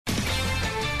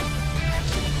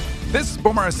This is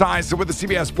Boomer Esiason with the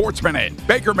CBS Sports Minute.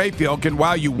 Baker Mayfield can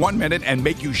wow you 1 minute and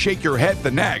make you shake your head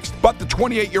the next, but the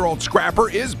 28-year-old scrapper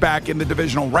is back in the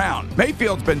divisional round.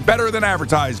 Mayfield's been better than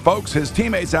advertised, folks. His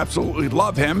teammates absolutely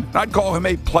love him. I'd call him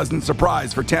a pleasant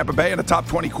surprise for Tampa Bay and a top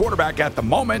 20 quarterback at the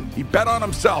moment. He bet on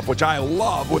himself, which I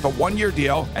love, with a 1-year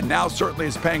deal, and now certainly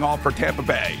is paying off for Tampa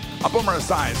Bay. I'm Boomer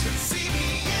Esiason.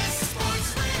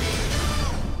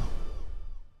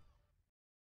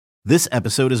 This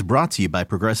episode is brought to you by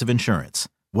Progressive Insurance.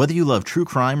 Whether you love true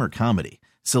crime or comedy,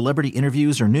 celebrity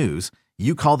interviews or news,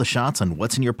 you call the shots on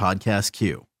what's in your podcast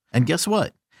queue. And guess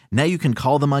what? Now you can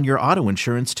call them on your auto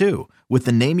insurance too, with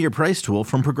the Name Your Price tool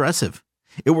from Progressive.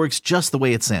 It works just the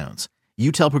way it sounds.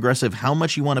 You tell Progressive how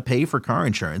much you want to pay for car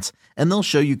insurance, and they'll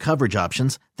show you coverage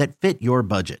options that fit your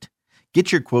budget.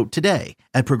 Get your quote today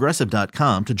at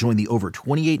Progressive.com to join the over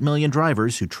 28 million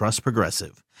drivers who trust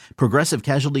Progressive. Progressive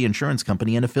Casualty Insurance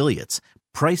Company and Affiliates.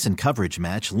 Price and coverage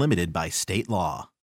match limited by state law.